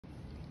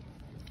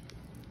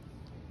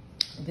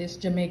This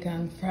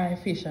Jamaican fried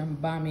fish and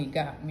bammy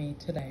got me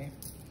today.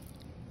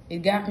 It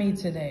got me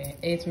today.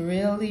 It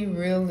really,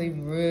 really,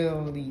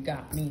 really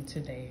got me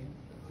today.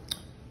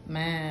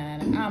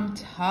 Man, I'm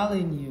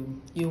telling you,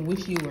 you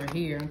wish you were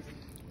here,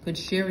 could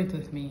share it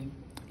with me.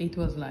 It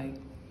was like,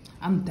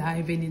 I'm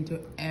diving into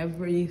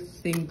every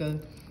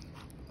single,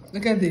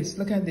 look at this,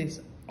 look at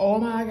this. Oh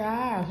my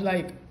gosh,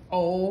 like,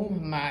 oh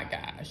my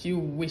gosh, you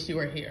wish you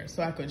were here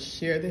so I could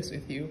share this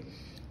with you.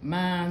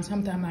 Man,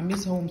 sometimes I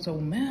miss home so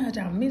much.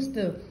 I miss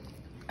the,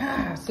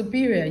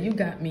 Superior, you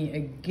got me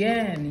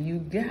again. You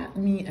got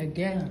me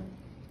again.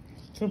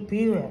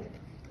 Superior,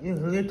 you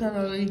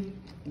literally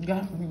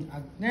got me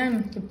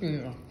again,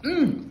 Superior.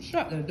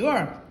 Shut the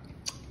door.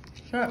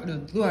 Shut the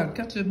door.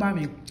 Catch the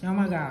bammy. Oh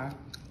my God.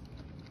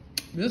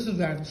 This is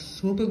like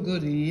super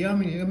good.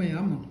 Yummy, yummy,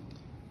 yummy.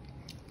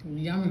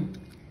 Yummy.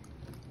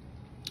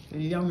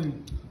 Yummy.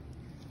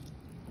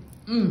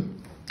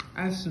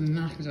 I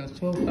smashed that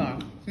so far.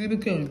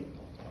 PHOEBE-JAY,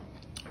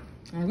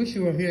 I wish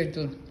you were here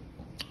to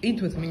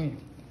eat with me.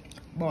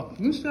 But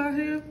you start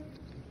here,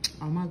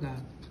 oh my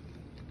God.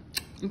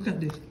 Look at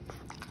this.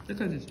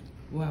 Look at this.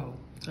 Wow,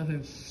 that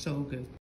is so good.